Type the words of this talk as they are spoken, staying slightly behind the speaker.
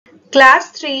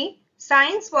Class 3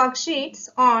 Science Worksheets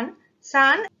on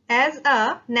Sun as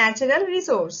a Natural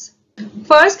Resource.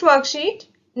 First worksheet,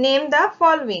 name the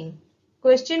following.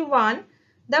 Question 1.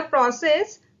 The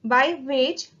process by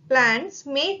which plants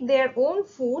make their own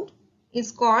food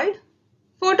is called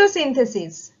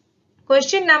photosynthesis.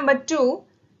 Question number 2.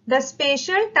 The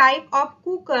special type of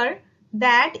cooker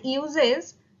that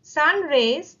uses sun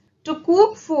rays to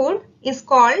cook food is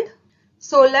called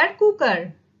solar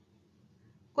cooker.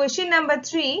 Question number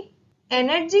 3.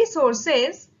 Energy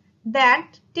sources that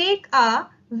take a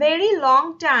very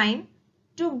long time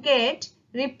to get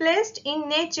replaced in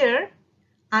nature.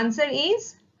 Answer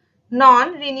is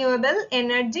non-renewable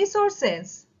energy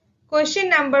sources. Question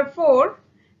number 4.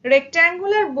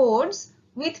 Rectangular boards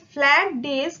with flat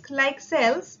disc-like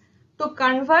cells to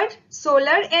convert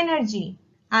solar energy.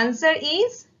 Answer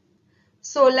is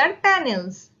solar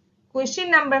panels.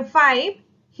 Question number 5.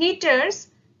 Heaters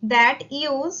that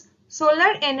use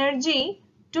solar energy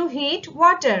to heat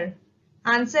water.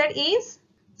 Answer is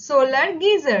solar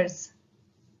geysers.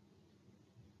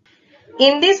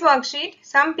 In this worksheet,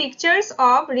 some pictures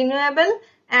of renewable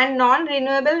and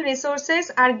non-renewable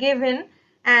resources are given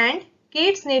and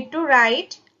kids need to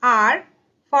write R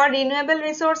for renewable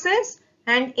resources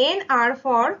and NR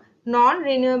for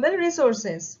non-renewable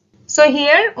resources. So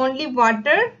here only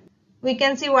water, we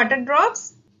can see water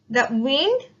drops, the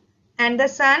wind and the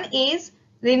sun is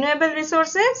renewable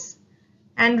resources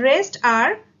and rest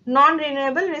are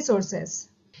non-renewable resources.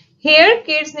 Here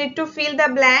kids need to fill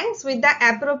the blanks with the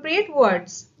appropriate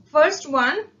words. First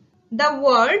one, the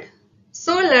word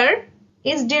solar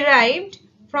is derived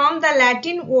from the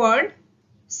Latin word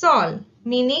sol,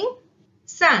 meaning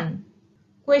sun.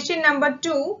 Question number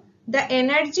 2, the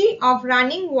energy of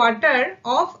running water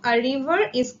of a river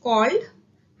is called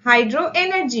hydro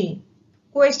energy.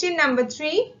 Question number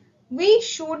 3, we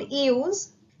should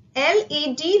use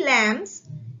LED lamps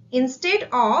instead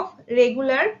of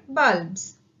regular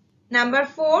bulbs. Number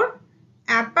 4,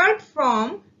 apart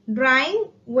from drying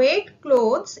wet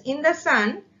clothes in the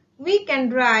sun, we can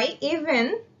dry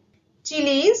even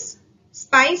chilies,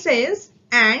 spices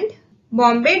and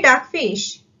Bombay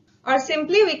duckfish, or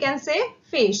simply we can say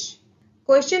fish.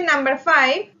 Question number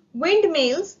 5,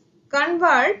 windmills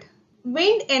convert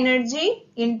wind energy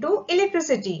into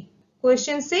electricity.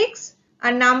 Question 6,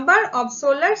 a number of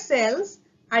solar cells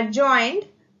are joined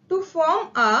to form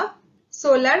a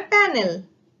solar panel.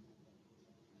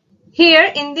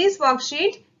 Here in this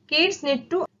worksheet, kids need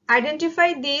to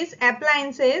identify these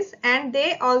appliances and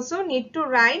they also need to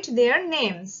write their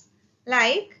names.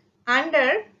 Like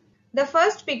under the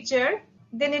first picture,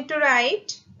 they need to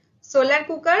write solar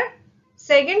cooker.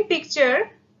 Second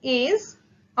picture is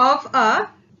of a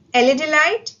LED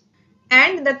light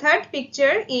and the third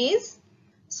picture is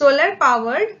solar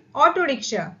powered auto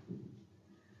rickshaw.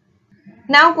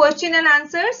 Now question and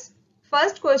answers.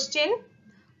 First question,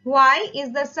 why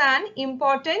is the sun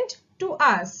important to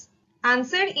us?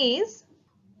 Answer is,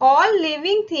 all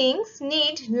living things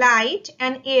need light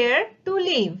and air to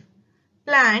live.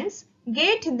 Plants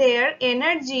get their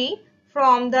energy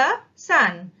from the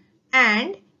sun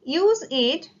and use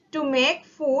it to make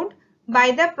food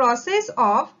by the process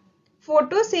of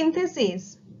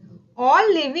photosynthesis.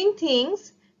 All living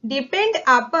things depend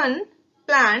upon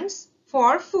plants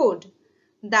for food.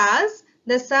 Thus,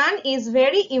 the sun is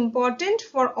very important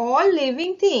for all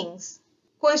living things.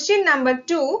 Question number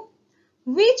 2.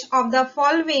 Which of the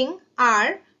following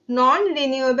are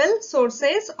non-renewable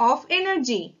sources of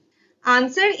energy?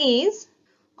 Answer is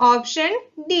option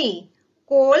D,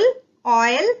 coal,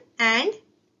 oil and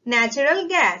natural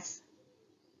gas.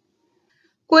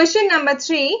 Question number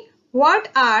 3. What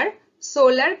are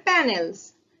solar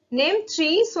panels? Name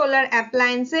 3 solar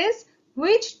appliances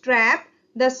which trap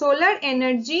the solar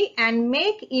energy and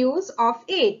make use of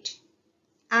it.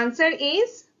 Answer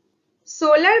is,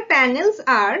 solar panels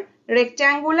are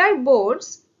rectangular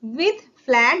boards with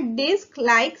flat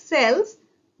disc-like cells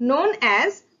known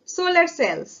as solar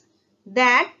cells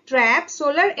that trap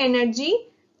solar energy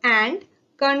and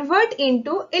convert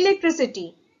into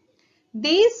electricity.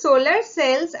 These solar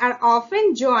cells are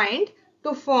often joined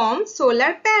to form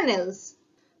solar panels.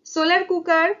 Solar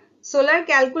cooker, solar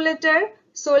calculator,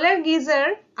 solar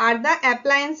geyser are the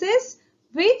appliances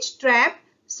which trap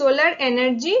solar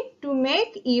energy to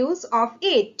make use of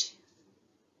it.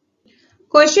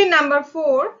 Question number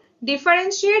 4.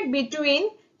 Differentiate between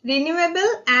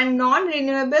renewable and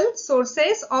non-renewable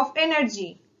sources of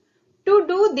energy. To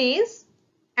do this,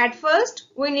 at first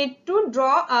we need to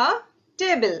draw a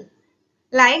table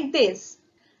like this,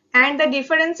 and the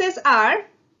differences are,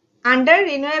 under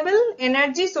renewable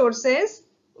energy sources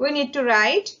we need to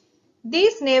write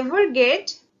These never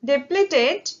get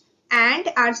depleted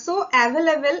and are so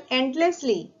available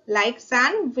endlessly like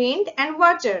sun, wind and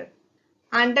water.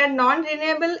 Under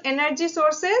non-renewable energy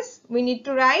sources, we need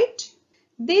to write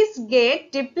these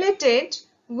get depleted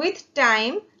with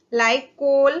time like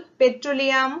coal,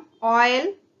 petroleum,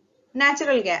 oil,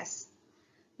 natural gas.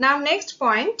 Now next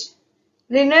point,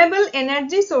 renewable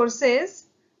energy sources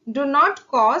do not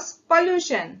cause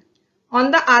pollution.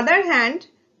 On the other hand,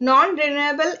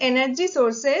 non-renewable energy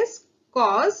sources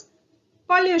cause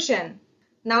pollution.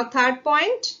 Now third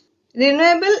point,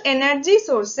 renewable energy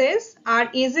sources are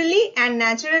easily and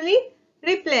naturally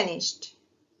replenished.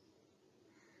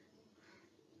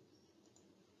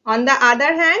 On the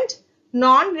other hand,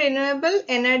 non-renewable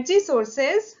energy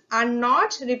sources are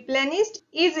not replenished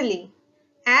easily,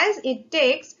 as it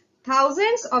takes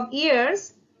thousands of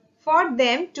years for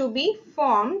them to be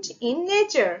formed in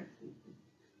nature.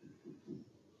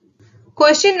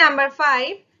 Question number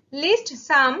 5. List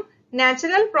some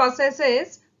natural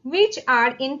processes which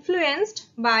are influenced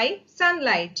by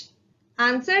sunlight.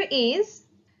 Answer is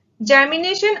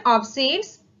germination of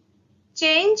seeds,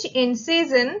 change in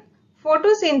season,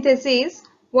 photosynthesis,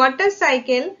 water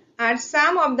cycle are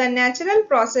some of the natural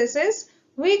processes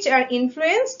which are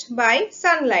influenced by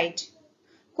sunlight.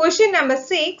 Question number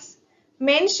 6.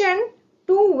 Mention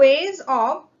 2 ways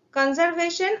of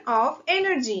conservation of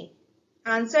energy.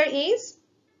 Answer is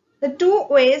the 2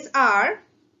 ways are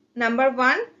number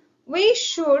 1. We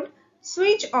should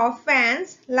switch off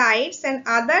fans, lights and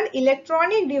other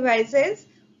electronic devices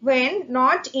when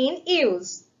not in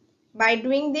use. By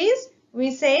doing this,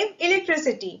 we save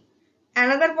electricity.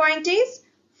 Another point is,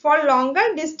 for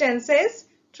longer distances,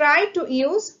 try to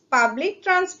use public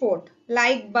transport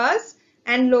like bus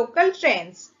and local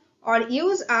trains or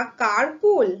use a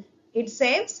carpool. It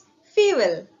saves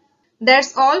fuel.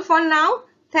 That's all for now.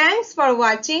 Thanks for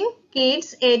watching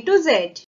Kids A to Z.